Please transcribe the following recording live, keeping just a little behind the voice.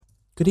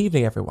Good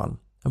evening, everyone,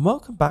 and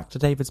welcome back to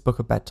David's Book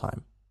of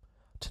Bedtime.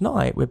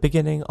 Tonight we're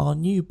beginning our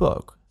new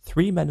book,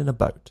 3 Men in a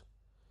Boat.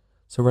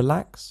 So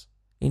relax,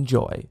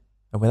 enjoy,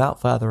 and without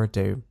further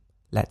ado,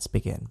 let's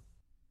begin.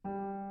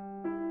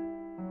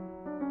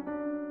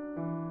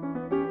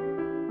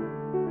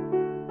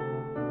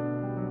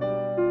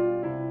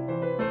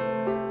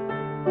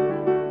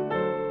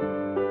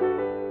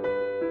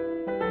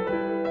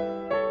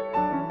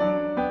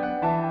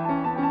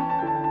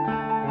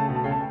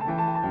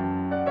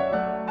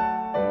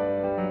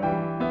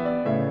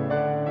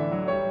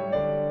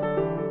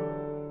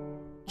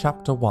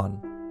 Chapter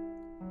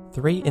 1.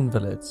 3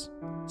 Invalids,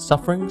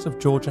 Sufferings of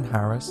George and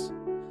Harris,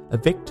 A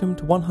Victim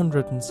to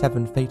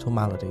 107 Fatal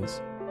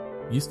Maladies,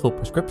 Useful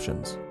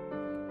Prescriptions,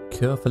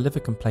 Cure for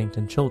Liver Complaint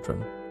in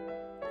Children.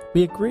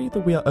 We agree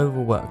that we are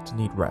overworked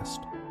and need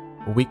rest.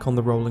 A week on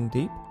the rolling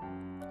deep?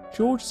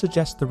 George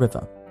suggests the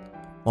river.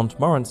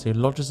 Montmorency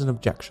lodges an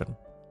objection.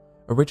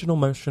 Original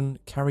motion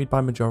carried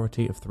by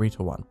majority of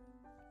 3-1.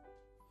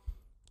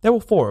 There were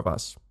 4 of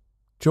us,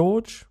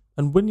 George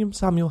and William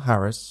Samuel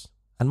Harris,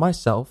 and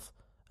myself,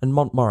 and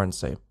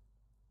Montmorency.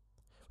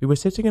 We were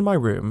sitting in my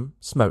room,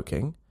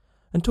 smoking,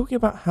 and talking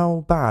about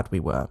how bad we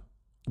were.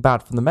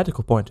 Bad from the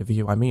medical point of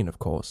view, I mean, of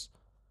course.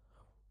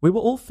 We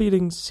were all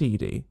feeling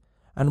seedy,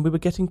 and we were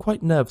getting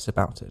quite nervous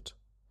about it.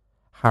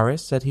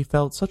 Harris said he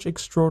felt such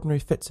extraordinary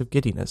fits of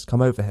giddiness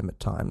come over him at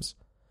times,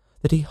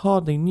 that he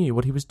hardly knew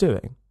what he was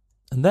doing.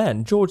 And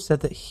then George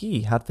said that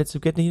he had fits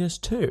of giddiness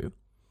too,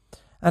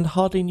 and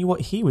hardly knew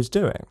what he was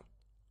doing.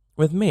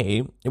 With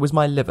me, it was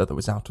my liver that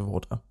was out of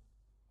order.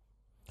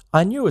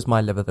 I knew it was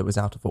my liver that was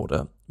out of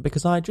order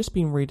because I had just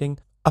been reading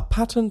a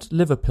patent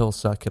liver pill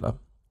circular,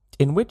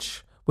 in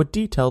which were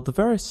detailed the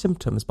various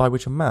symptoms by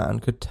which a man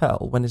could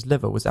tell when his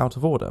liver was out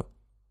of order.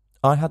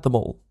 I had them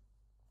all.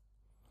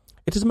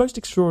 It is a most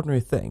extraordinary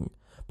thing,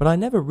 but I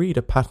never read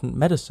a patent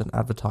medicine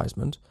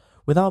advertisement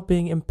without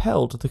being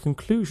impelled to the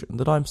conclusion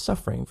that I am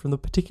suffering from the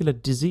particular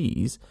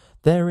disease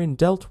therein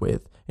dealt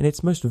with in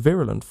its most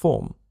virulent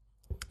form.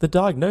 The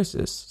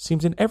diagnosis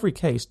seems in every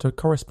case to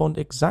correspond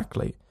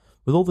exactly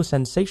with all the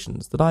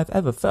sensations that I have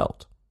ever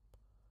felt.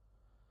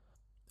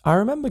 I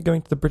remember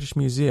going to the British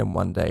Museum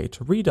one day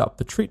to read up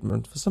the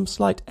treatment for some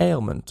slight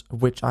ailment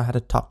of which I had a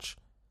touch.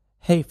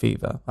 Hay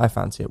fever, I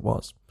fancy it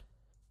was.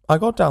 I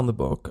got down the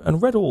book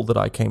and read all that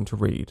I came to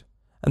read,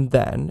 and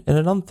then, in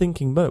an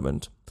unthinking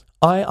moment,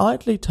 I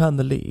idly turned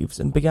the leaves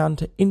and began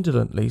to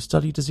indolently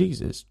study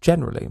diseases,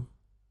 generally.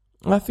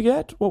 I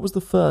forget what was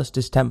the first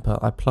distemper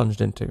I plunged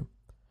into.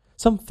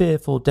 Some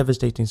fearful,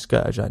 devastating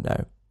scourge, I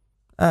know.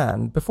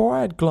 And, before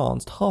I had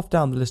glanced half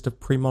down the list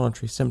of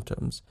premonitory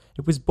symptoms,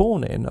 it was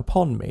borne in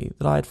upon me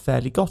that I had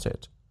fairly got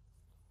it.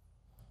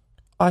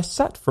 I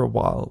sat for a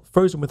while,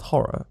 frozen with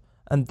horror,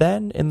 and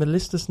then, in the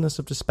listlessness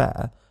of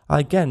despair, I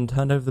again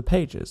turned over the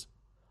pages.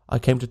 I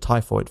came to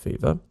typhoid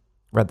fever,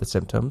 read the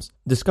symptoms,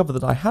 discovered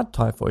that I had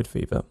typhoid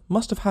fever,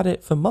 must have had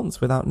it for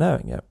months without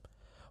knowing it,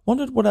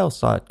 wondered what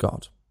else I had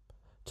got,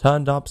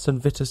 turned up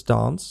St. Vitus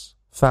dance,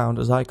 found,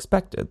 as I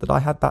expected, that I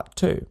had that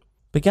too,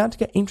 began to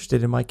get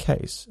interested in my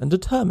case and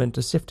determined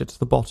to sift it to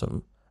the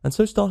bottom, and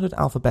so started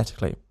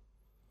alphabetically.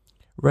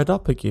 Read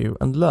up ague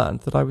and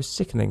learned that I was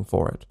sickening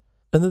for it,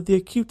 and that the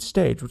acute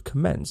stage would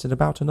commence in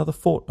about another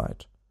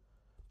fortnight.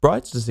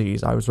 Bright's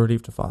disease, I was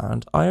relieved to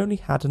find, I only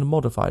had in a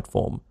modified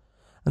form,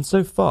 and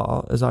so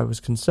far as I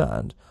was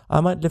concerned, I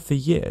might live for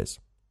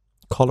years.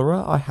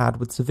 Cholera I had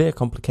with severe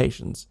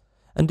complications,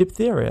 and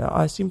diphtheria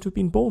I seemed to have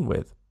been born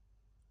with.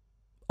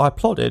 I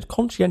plodded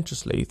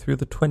conscientiously through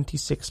the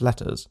 26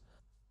 letters,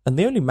 and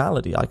the only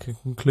malady I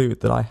could conclude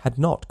that I had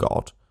not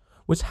got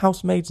was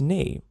housemaid's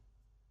knee.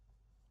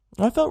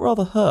 I felt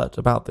rather hurt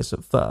about this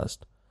at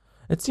first.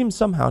 It seemed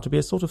somehow to be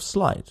a sort of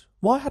slight.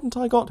 Why hadn't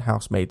I got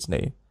housemaid's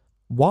knee?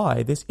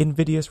 Why this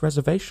invidious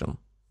reservation?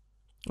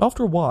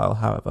 After a while,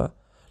 however,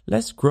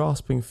 less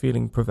grasping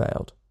feeling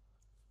prevailed.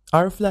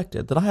 I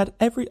reflected that I had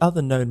every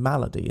other known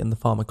malady in the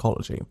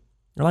pharmacology,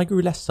 and I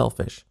grew less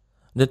selfish,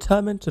 and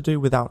determined to do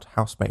without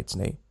housemaid's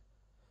knee.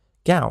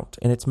 Gout,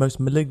 in its most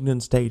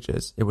malignant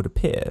stages, it would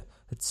appear,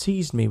 had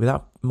seized me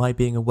without my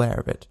being aware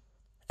of it,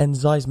 and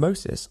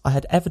zysmosis I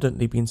had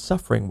evidently been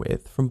suffering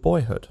with from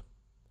boyhood.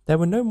 There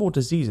were no more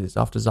diseases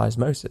after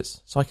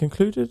zysmosis, so I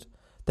concluded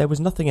there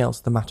was nothing else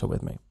the matter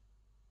with me.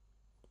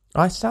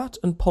 I sat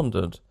and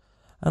pondered,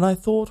 and I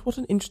thought what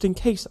an interesting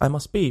case I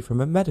must be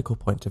from a medical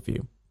point of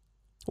view.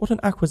 What an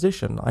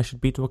acquisition I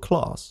should be to a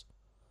class.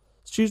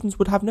 Students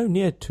would have no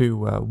need to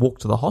walk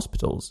to the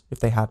hospitals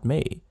if they had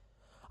me.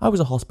 I was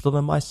a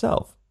hospitalman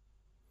myself.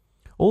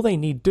 All they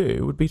need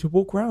do would be to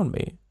walk round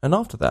me, and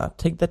after that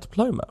take their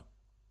diploma.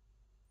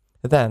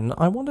 Then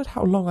I wondered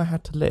how long I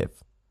had to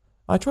live.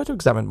 I tried to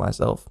examine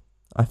myself.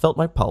 I felt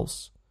my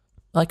pulse.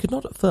 I could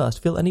not at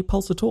first feel any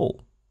pulse at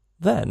all.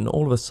 Then,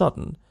 all of a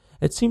sudden,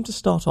 it seemed to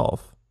start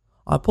off.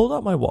 I pulled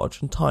out my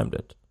watch and timed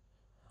it.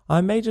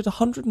 I made it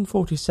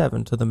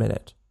 147 to the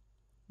minute.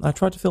 I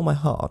tried to feel my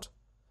heart.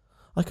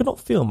 I could not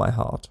feel my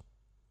heart.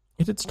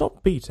 It had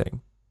stopped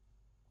beating.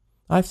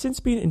 I have since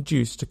been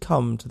induced to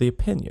come to the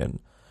opinion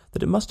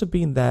that it must have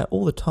been there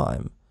all the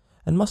time,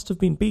 and must have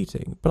been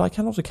beating, but I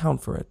cannot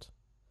account for it.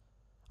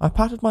 I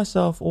patted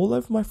myself all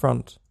over my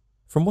front,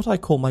 from what I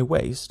call my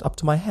waist up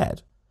to my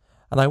head,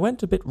 and I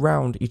went a bit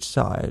round each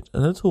side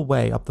and a little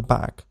way up the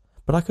back,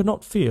 but I could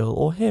not feel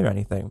or hear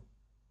anything.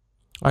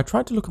 I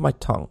tried to look at my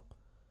tongue.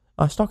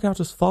 I stuck out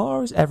as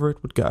far as ever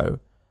it would go,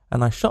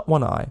 and I shut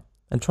one eye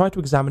and tried to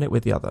examine it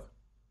with the other.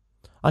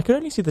 I could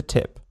only see the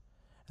tip,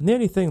 and the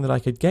only thing that I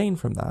could gain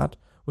from that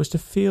was to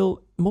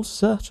feel more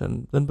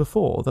certain than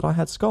before that I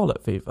had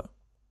scarlet fever.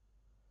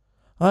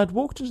 I had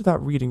walked into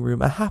that reading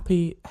room a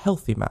happy,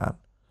 healthy man.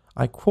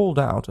 I crawled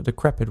out a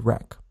decrepit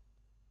wreck.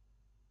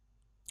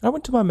 I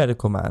went to my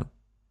medical man.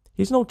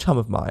 He's an old chum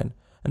of mine,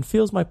 and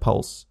feels my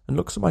pulse, and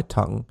looks at my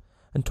tongue,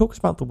 and talks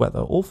about the weather,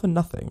 all for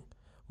nothing,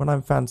 when I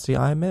fancy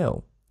I am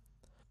ill.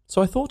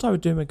 So I thought I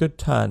would do him a good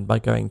turn by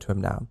going to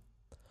him now.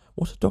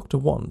 What a doctor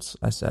wants,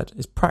 I said,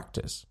 is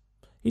practice.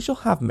 He shall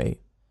have me.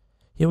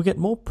 He will get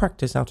more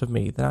practice out of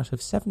me than out of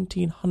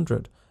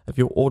 1,700 of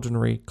your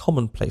ordinary,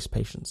 commonplace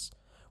patients,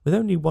 with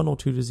only 1 or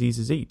 2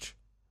 diseases each.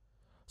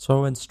 So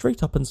I went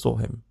straight up and saw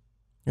him,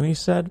 and he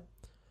said,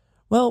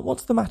 "Well,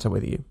 what's the matter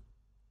with you?"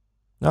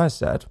 I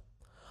said,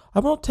 "I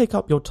will not take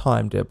up your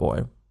time, dear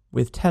boy,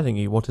 with telling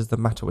you what is the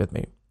matter with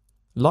me.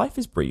 Life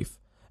is brief,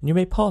 and you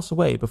may pass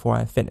away before I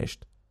have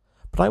finished,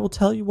 but I will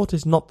tell you what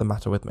is not the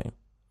matter with me.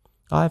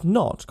 I have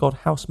not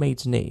got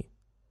housemaid's knee.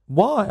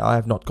 Why I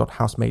have not got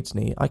housemaid's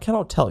knee I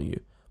cannot tell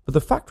you, but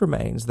the fact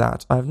remains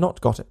that I have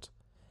not got it.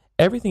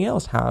 Everything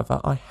else, however,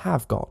 I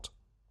have got."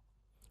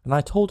 And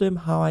I told him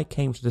how I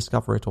came to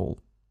discover it all.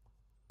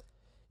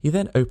 He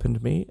then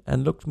opened me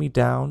and looked me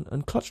down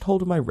and clutched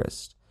hold of my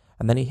wrist,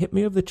 and then he hit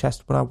me over the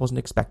chest when I wasn't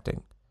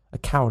expecting, a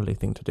cowardly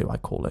thing to do, I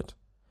call it,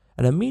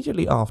 and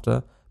immediately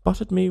after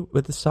butted me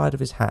with the side of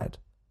his head.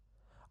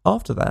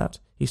 After that,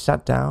 he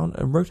sat down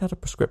and wrote out a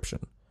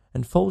prescription,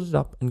 and folded it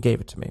up and gave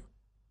it to me.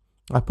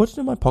 I put it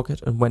in my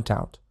pocket and went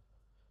out.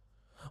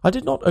 I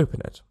did not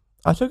open it.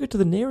 I took it to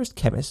the nearest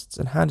chemist's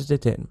and handed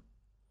it in.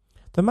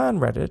 The man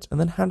read it and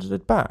then handed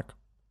it back.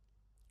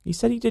 He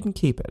said he didn't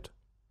keep it.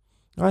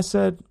 I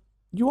said,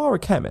 "You are a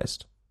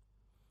chemist."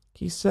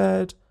 He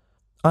said,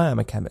 "I am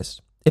a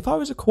chemist. If I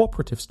was a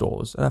cooperative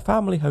stores and a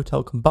family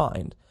hotel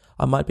combined,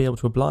 I might be able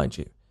to oblige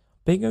you.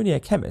 Being only a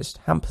chemist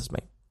hampers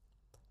me."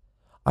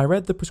 I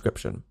read the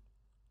prescription.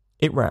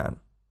 It ran,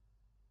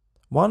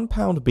 1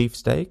 pound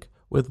beefsteak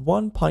with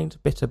 1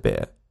 pint bitter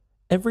beer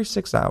every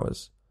 6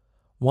 hours,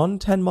 1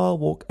 10-mile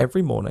walk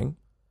every morning,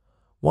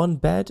 1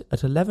 bed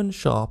at 11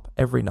 sharp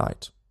every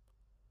night.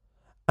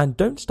 And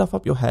don't stuff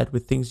up your head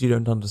with things you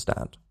don't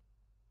understand.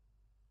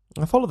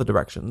 I followed the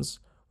directions,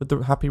 with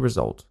the happy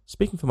result,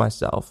 speaking for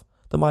myself,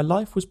 that my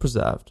life was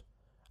preserved,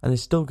 and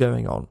is still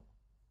going on.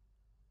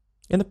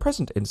 In the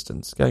present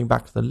instance, going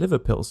back to the liver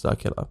pill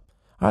circular,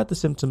 I had the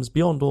symptoms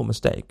beyond all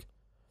mistake,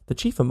 the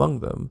chief among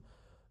them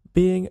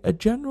being a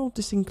general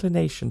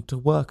disinclination to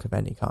work of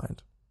any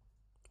kind.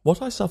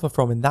 What I suffer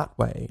from in that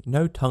way,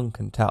 no tongue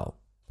can tell.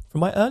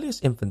 From my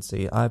earliest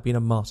infancy, I have been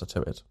a martyr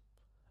to it.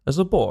 As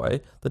a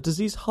boy, the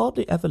disease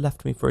hardly ever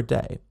left me for a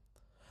day.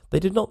 They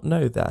did not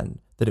know then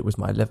that it was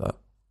my liver.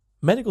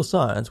 Medical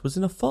science was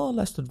in a far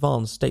less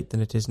advanced state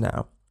than it is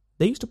now.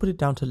 They used to put it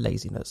down to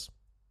laziness.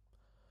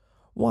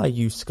 "Why,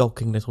 you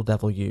skulking little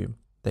devil, you,"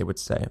 they would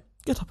say.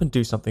 "Get up and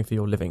do something for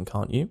your living,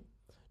 can't you?"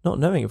 Not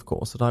knowing, of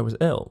course, that I was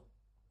ill.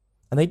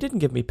 And they didn't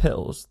give me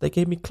pills, they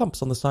gave me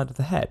clumps on the side of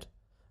the head.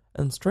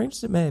 And strange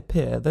as it may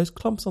appear, those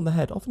clumps on the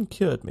head often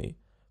cured me,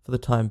 for the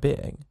time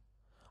being.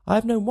 I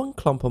have known one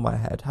clump on my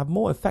head have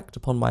more effect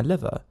upon my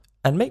liver,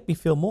 and make me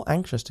feel more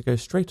anxious to go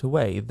straight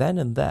away then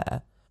and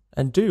there,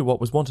 and do what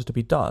was wanted to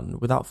be done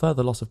without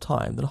further loss of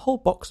time than a whole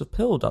box of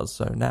pill does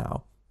so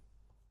now.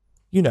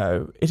 You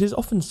know, it is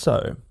often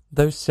so.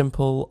 Those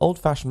simple,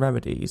 old-fashioned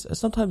remedies are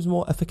sometimes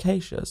more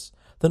efficacious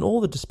than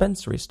all the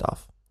dispensary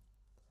stuff.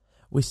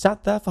 We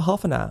sat there for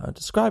half an hour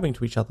describing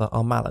to each other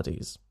our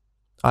maladies.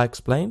 I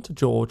explained to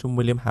George and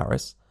William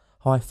Harris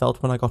how I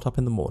felt when I got up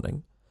in the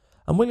morning,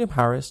 and William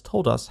Harris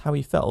told us how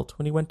he felt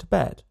when he went to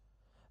bed,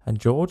 and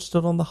George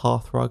stood on the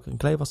hearthrug and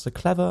gave us a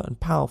clever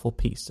and powerful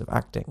piece of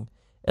acting,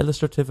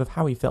 illustrative of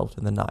how he felt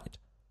in the night.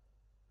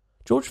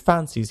 George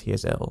fancies he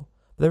is ill,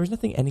 but there is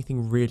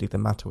anything really the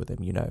matter with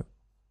him, you know.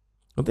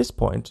 At this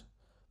point,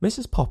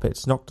 Mrs.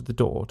 Poppets knocked at the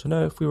door to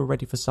know if we were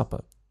ready for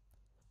supper.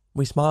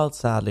 We smiled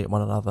sadly at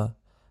one another,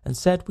 and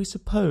said we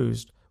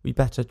supposed we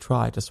better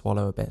try to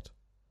swallow a bit.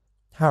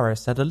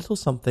 Harris said a little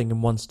something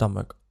in one's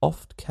stomach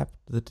oft kept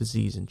the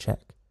disease in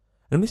check,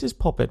 and Mrs.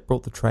 Poppet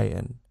brought the tray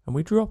in, and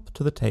we drew up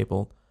to the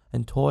table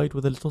and toyed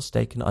with a little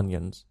steak and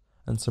onions,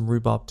 and some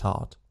rhubarb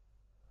tart.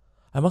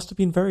 I must have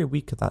been very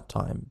weak at that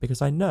time,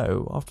 because I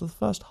know, after the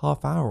first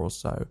half hour or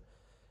so,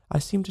 I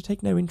seemed to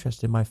take no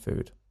interest in my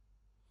food.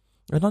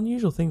 An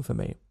unusual thing for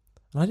me,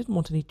 and I didn't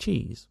want any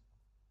cheese.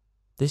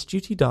 This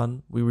duty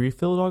done, we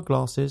refilled our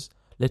glasses,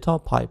 lit our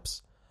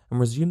pipes, and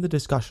resumed the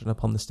discussion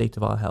upon the state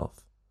of our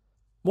health.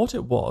 What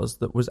it was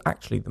that was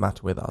actually the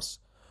matter with us,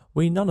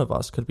 we none of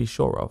us could be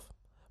sure of,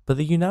 but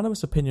the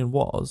unanimous opinion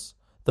was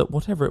that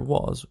whatever it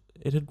was,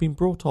 it had been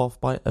brought off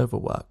by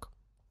overwork.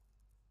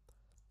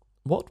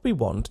 "What we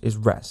want is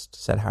rest,"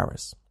 said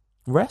Harris.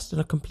 "Rest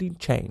and a complete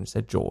change,"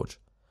 said George.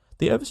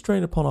 "The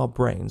overstrain upon our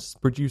brains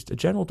produced a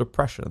general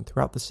depression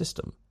throughout the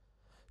system.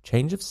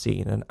 Change of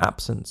scene and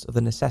absence of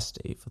the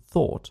necessity for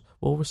thought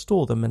will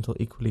restore the mental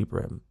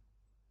equilibrium."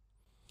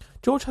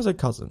 George has a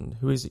cousin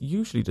who is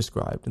usually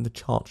described in the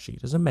chart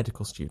sheet as a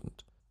medical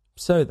student,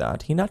 so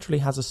that he naturally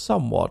has a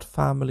somewhat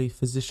family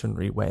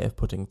physicianry way of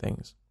putting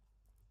things.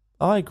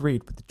 I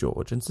agreed with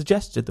George and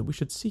suggested that we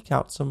should seek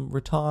out some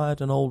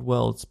retired and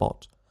old-world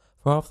spot,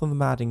 far from the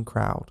madding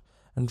crowd,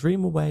 and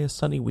dream away a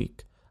sunny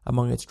week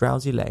among its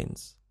drowsy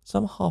lanes,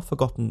 some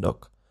half-forgotten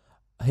nook,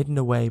 hidden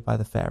away by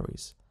the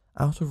fairies,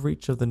 out of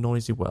reach of the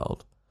noisy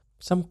world,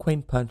 some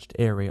quaint perched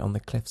eyrie on the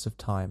cliffs of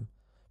time,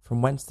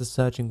 from whence the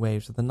surging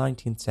waves of the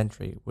 19th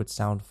century would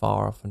sound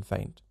far off and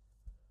faint.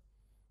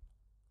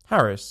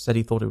 Harris said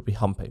he thought it would be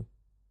humpy.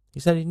 He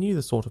said he knew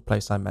the sort of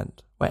place I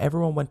meant, where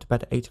everyone went to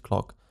bed at 8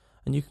 o'clock,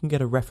 and you can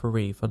get a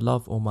referee for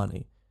love or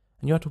money,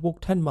 and you had to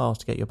walk 10 miles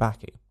to get your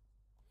baccy.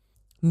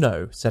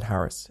 "No," said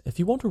Harris, "if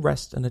you want a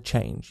rest and a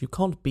change, you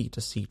can't beat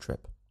a sea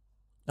trip."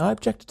 I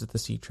objected to the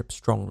sea trip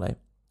strongly.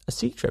 A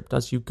sea trip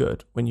does you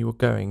good when you are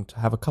going to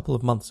have a couple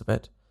of months of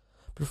it,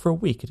 but for a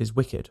week it is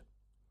wicked.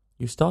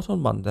 You start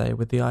on Monday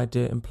with the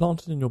idea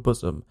implanted in your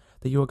bosom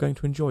that you are going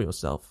to enjoy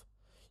yourself.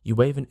 You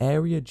wave an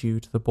airy adieu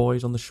to the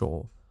boys on the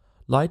shore,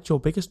 light your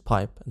biggest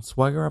pipe, and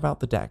swagger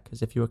about the deck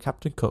as if you were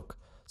Captain Cook,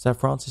 Sir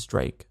Francis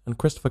Drake, and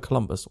Christopher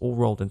Columbus all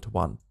rolled into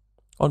one.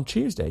 On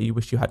Tuesday you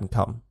wish you hadn't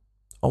come.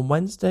 On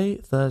Wednesday,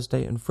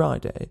 Thursday, and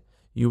Friday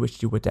you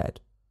wish you were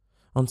dead.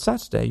 On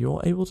Saturday you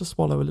are able to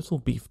swallow a little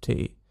beef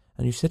tea,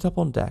 and you sit up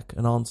on deck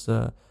and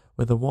answer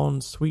with a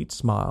wan, sweet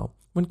smile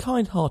when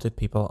kind-hearted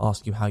people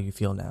ask you how you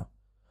feel now.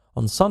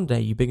 On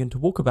Sunday you begin to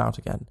walk about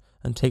again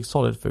and take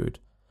solid food,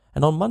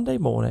 and on Monday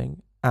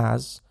morning,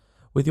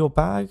 with your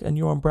bag and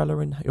your umbrella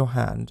in your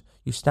hand,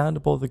 you stand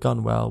aboard the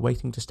gunwale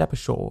waiting to step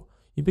ashore,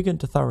 you begin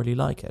to thoroughly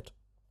like it.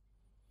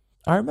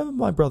 I remember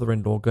my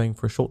brother-in-law going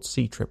for a short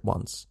sea trip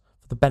once,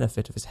 for the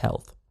benefit of his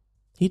health.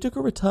 He took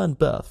a return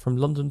berth from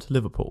London to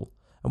Liverpool,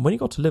 and when he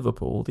got to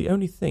Liverpool, the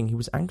only thing he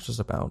was anxious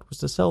about was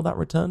to sell that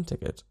return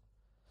ticket.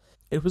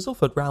 It was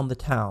offered round the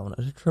town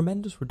at a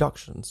tremendous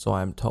reduction, so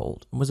I am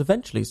told, and was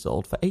eventually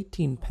sold for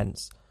 18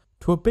 pence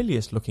to a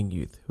bilious-looking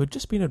youth who had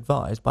just been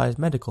advised by his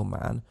medical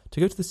man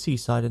to go to the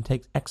seaside and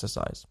take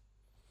exercise.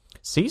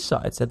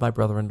 "Seaside," said my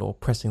brother-in-law,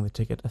 pressing the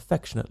ticket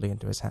affectionately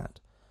into his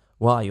hand.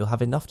 "Why, you'll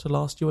have enough to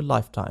last you a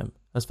lifetime.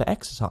 As for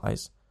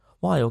exercise,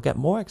 why, you'll get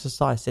more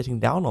exercise sitting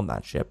down on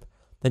that ship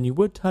than you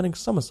would turning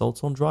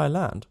somersaults on dry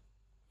land."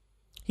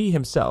 He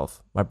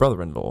himself, my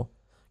brother-in-law,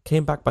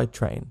 came back by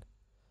train.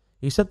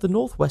 He said the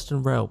North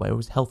Western Railway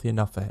was healthy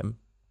enough for him.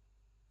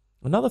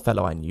 Another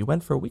fellow I knew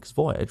went for a week's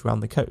voyage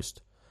round the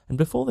coast, and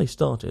before they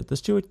started, the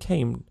steward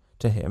came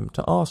to him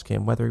to ask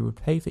him whether he would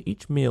pay for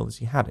each meal as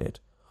he had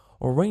it,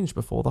 or arrange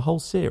before the whole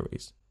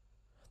series.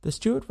 The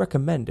steward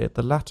recommended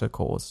the latter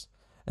course,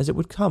 as it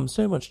would come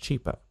so much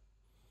cheaper.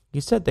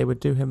 He said they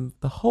would do him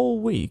the whole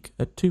week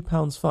at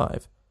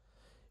 £2.5.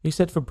 He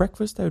said for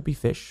breakfast there would be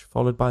fish,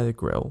 followed by the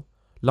grill.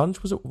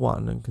 Lunch was at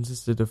 1 and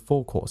consisted of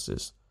 4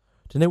 courses.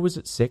 Dinner was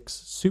at 6,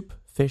 soup,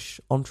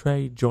 fish,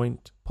 entree,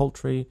 joint,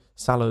 poultry,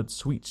 salad,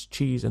 sweets,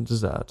 cheese, and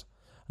dessert,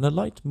 and a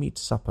light meat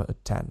supper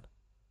at 10.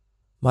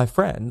 My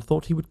friend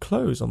thought he would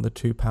close on the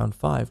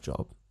 £2.5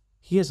 job.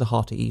 He is a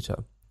hearty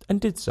eater,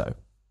 and did so.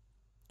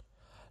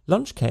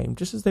 Lunch came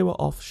just as they were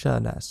off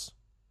Sheerness.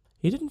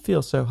 He didn't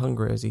feel so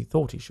hungry as he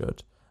thought he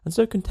should, and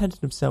so contented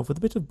himself with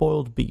a bit of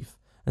boiled beef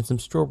and some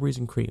strawberries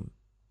and cream.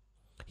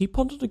 He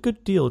pondered a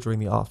good deal during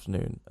the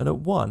afternoon, and at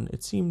 1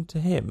 it seemed to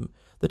him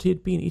that he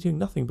had been eating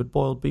nothing but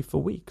boiled beef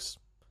for weeks,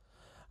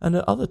 and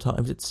at other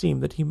times it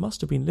seemed that he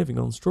must have been living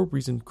on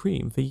strawberries and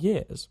cream for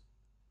years.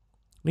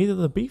 Neither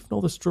the beef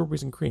nor the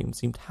strawberries and cream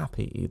seemed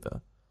happy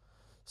either,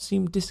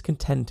 seemed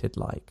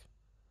discontented-like.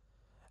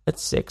 At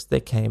 6 they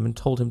came and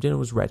told him dinner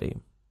was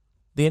ready.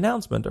 The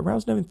announcement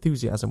aroused no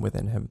enthusiasm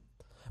within him,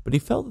 but he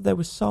felt that there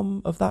was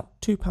some of that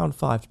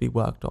 £2.5 to be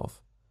worked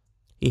off.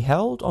 He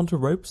held onto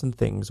ropes and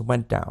things and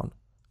went down.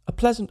 A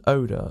pleasant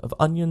odour of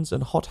onions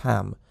and hot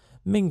ham,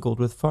 mingled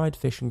with fried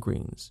fish and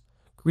greens,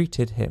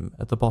 greeted him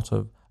at the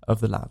bottom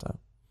of the ladder.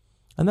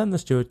 And then the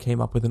steward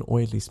came up with an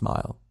oily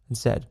smile and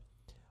said,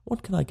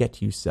 "What can I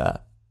get you, sir?"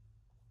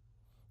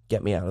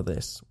 "Get me out of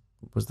this,"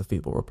 was the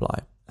feeble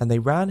reply, and they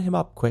ran him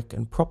up quick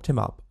and propped him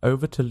up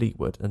over to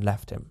leeward and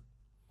left him.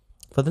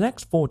 For the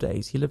next 4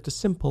 days he lived a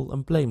simple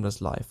and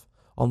blameless life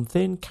on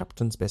thin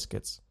captain's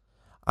biscuits.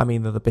 I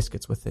mean that the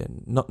biscuits were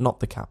thin, not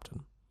the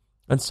captain,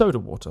 and soda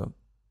water.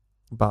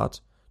 But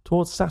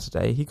towards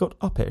Saturday he got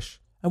uppish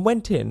and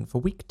went in for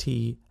weak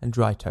tea and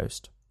dry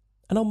toast,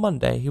 and on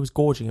Monday he was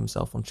gorging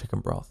himself on chicken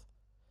broth.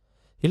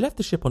 He left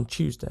the ship on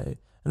Tuesday,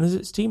 and as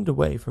it steamed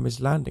away from his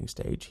landing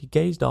stage he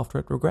gazed after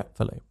it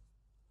regretfully.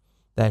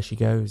 "There she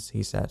goes,"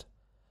 he said.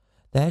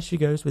 "There she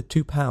goes with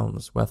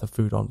 £2 worth of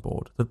food on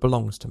board that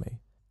belongs to me,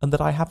 and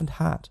that I haven't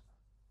had."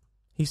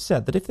 He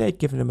said that if they had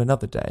given him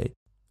another day,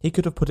 he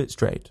could have put it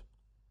straight.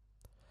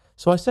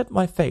 So I set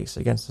my face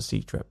against the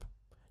sea trip,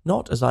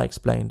 not, as I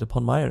explained,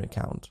 upon my own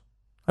account.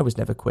 I was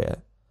never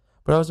queer,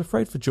 but I was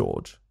afraid for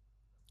George.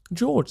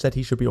 George said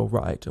he should be all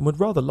right and would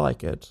rather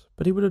like it,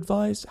 but he would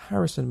advise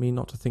Harris and me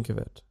not to think of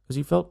it, as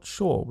he felt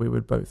sure we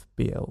would both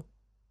be ill.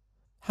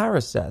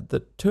 Harris said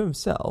that, to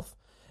himself,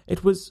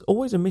 it was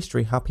always a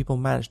mystery how people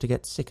managed to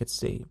get sick at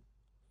sea.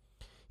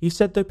 He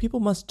said though people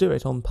must do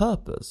it on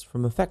purpose,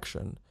 from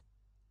affection,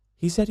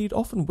 he said he'd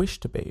often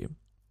wished to be,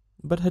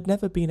 but had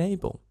never been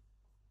able.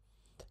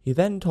 He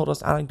then told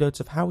us anecdotes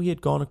of how he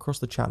had gone across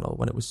the channel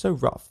when it was so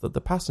rough that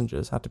the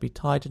passengers had to be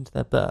tied into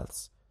their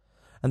berths,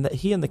 and that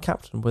he and the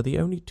captain were the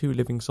only 2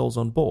 living souls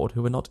on board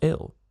who were not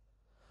ill.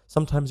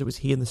 Sometimes it was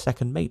he and the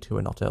second mate who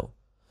were not ill,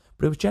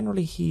 but it was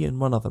generally he and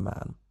one other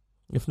man.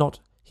 If not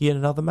he and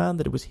another man,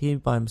 that it was he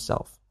by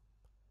himself.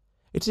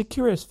 It's a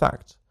curious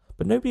fact,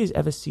 but nobody is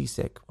ever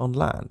seasick on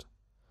land.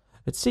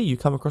 At sea you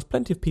come across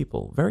plenty of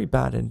people, very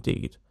bad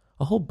indeed,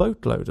 a whole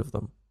boatload of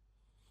them.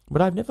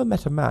 But I've never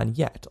met a man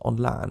yet on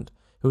land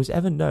who has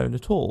ever known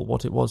at all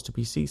what it was to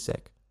be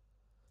seasick.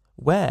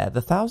 Where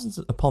the thousands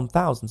upon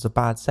thousands of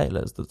bad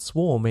sailors that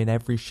swarm in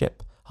every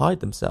ship hide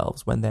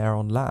themselves when they are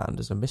on land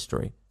is a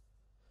mystery.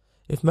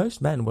 If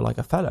most men were like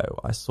a fellow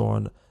I saw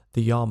on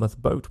the Yarmouth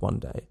boat one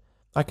day,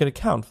 I could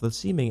account for the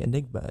seeming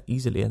enigma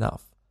easily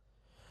enough.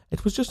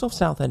 It was just off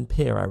Southend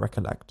Pier, I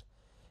recollect.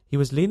 He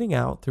was leaning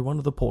out through one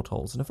of the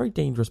portholes in a very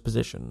dangerous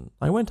position.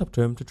 I went up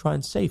to him to try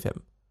and save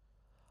him.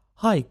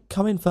 "Hi,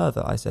 come in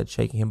further," I said,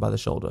 shaking him by the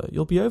shoulder.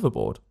 "You'll be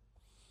overboard."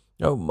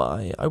 "Oh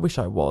my, I wish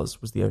I was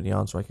the only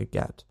answer I could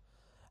get.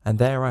 And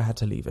there I had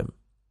to leave him.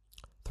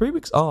 3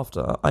 weeks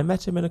after, I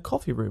met him in a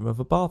coffee room of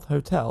a Bath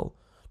hotel,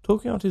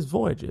 talking out his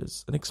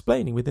voyages and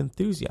explaining with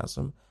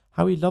enthusiasm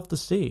how he loved the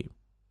sea.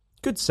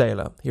 "Good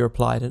sailor," he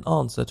replied in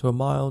answer to a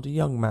mild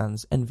young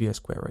man's envious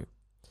query.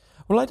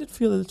 "Well, I did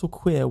feel a little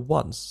queer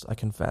once, I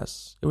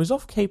confess. It was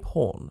off Cape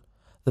Horn.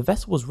 The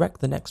vessel was wrecked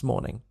the next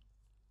morning."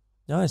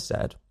 I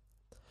said,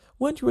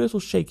 "Weren't you a little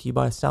shaky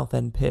by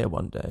Southend Pier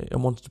one day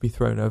and wanted to be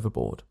thrown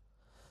overboard?"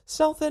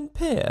 "Southend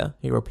Pier?"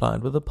 he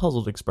replied with a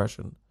puzzled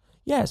expression.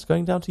 "Yes,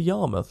 going down to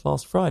Yarmouth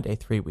last Friday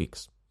 3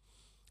 weeks.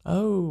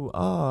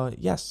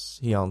 Yes,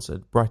 he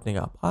answered, brightening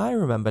up. "I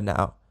remember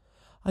now.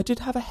 I did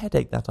have a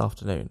headache that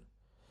afternoon.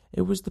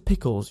 It was the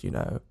pickles, you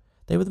know.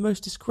 They were the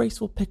most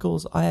disgraceful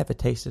pickles I ever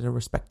tasted in a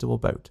respectable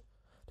boat.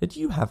 Did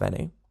you have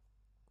any?"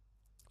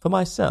 For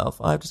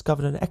myself, I have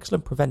discovered an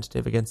excellent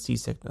preventative against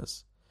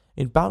seasickness.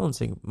 In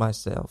balancing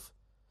myself,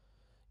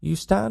 you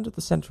stand at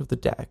the centre of the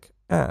deck,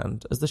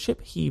 and, as the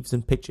ship heaves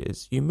and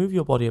pitches, you move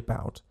your body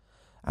about,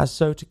 as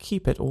so to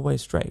keep it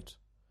always straight.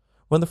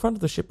 When the front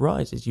of the ship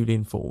rises, you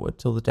lean forward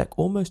till the deck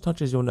almost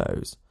touches your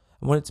nose,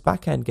 and when its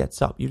back end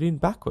gets up, you lean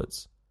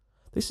backwards.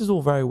 This is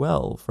all very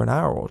well for an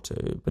hour or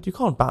two, but you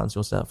can't balance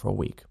yourself for a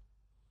week.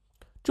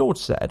 George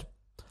said,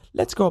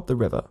 "Let's go up the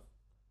river."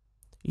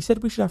 He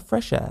said we should have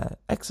fresh air,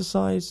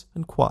 exercise,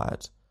 and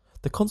quiet.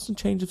 The constant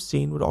change of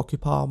scene would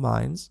occupy our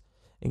minds,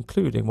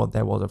 including what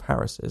there was of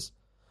Harris's,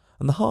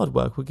 and the hard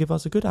work would give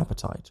us a good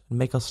appetite and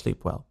make us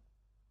sleep well.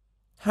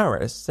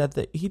 Harris said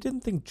that he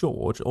didn't think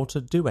George ought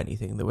to do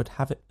anything that would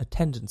have a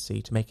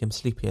tendency to make him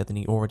sleepier than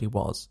he already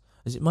was,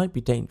 as it might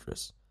be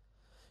dangerous.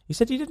 He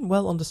said he didn't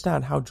well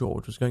understand how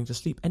George was going to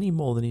sleep any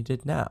more than he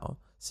did now,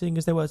 seeing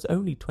as there was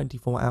only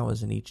 24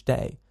 hours in each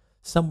day,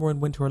 summer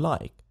and winter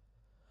alike,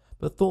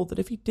 but thought that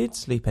if he did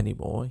sleep any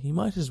more, he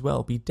might as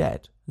well be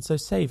dead, and so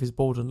save his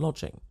board and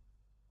lodging.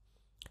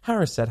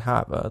 Harris said,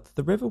 however, that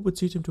the river would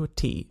suit him to a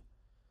T.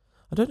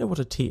 I don't know what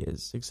a tea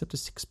is, except a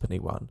 6-penny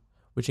one,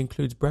 which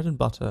includes bread and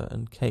butter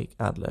and cake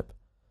ad lib.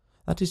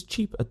 That is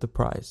cheap at the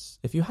price,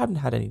 if you hadn't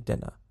had any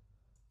dinner.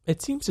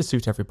 It seems to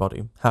suit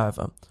everybody,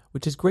 however,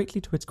 which is greatly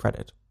to its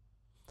credit.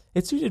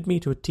 It suited me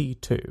to a T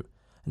too,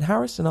 and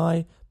Harris and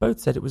I both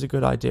said it was a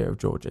good idea of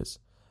George's,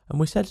 and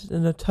we said it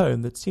in a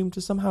tone that seemed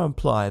to somehow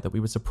imply that we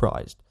were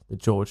surprised that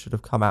George should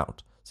have come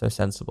out so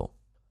sensible.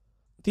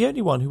 The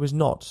only one who was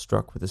not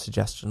struck with the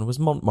suggestion was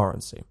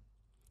Montmorency.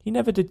 He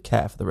never did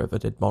care for the river,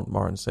 did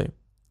Montmorency.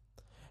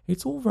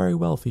 "It's all very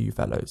well for you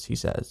fellows," he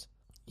says.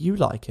 "You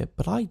like it,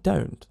 but I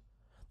don't.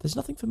 There's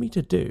nothing for me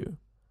to do.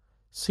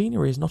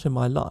 Scenery is not in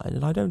my line,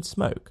 and I don't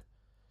smoke.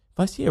 If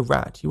I see a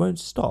rat, you won't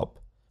stop,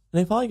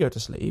 and if I go to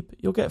sleep,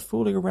 you'll get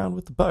fooling around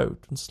with the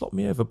boat and slop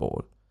me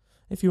overboard.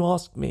 If you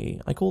ask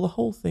me, I call the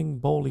whole thing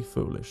bally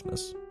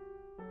foolishness."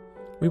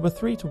 We were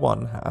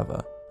 3-1,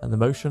 however, and the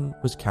motion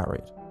was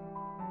carried.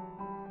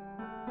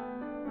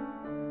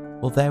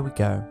 Well, there we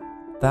go.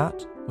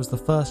 That was the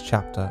first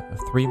chapter of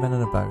 3 Men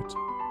in a Boat.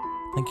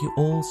 Thank you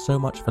all so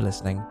much for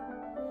listening.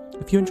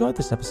 If you enjoyed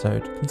this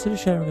episode, consider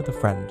sharing with a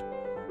friend,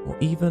 or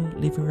even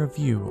leaving a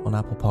review on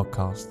Apple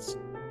Podcasts.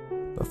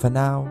 But for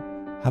now,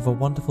 have a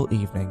wonderful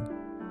evening,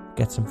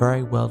 get some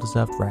very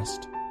well-deserved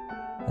rest,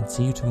 and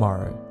see you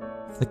tomorrow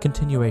for the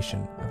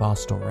continuation of our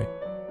story.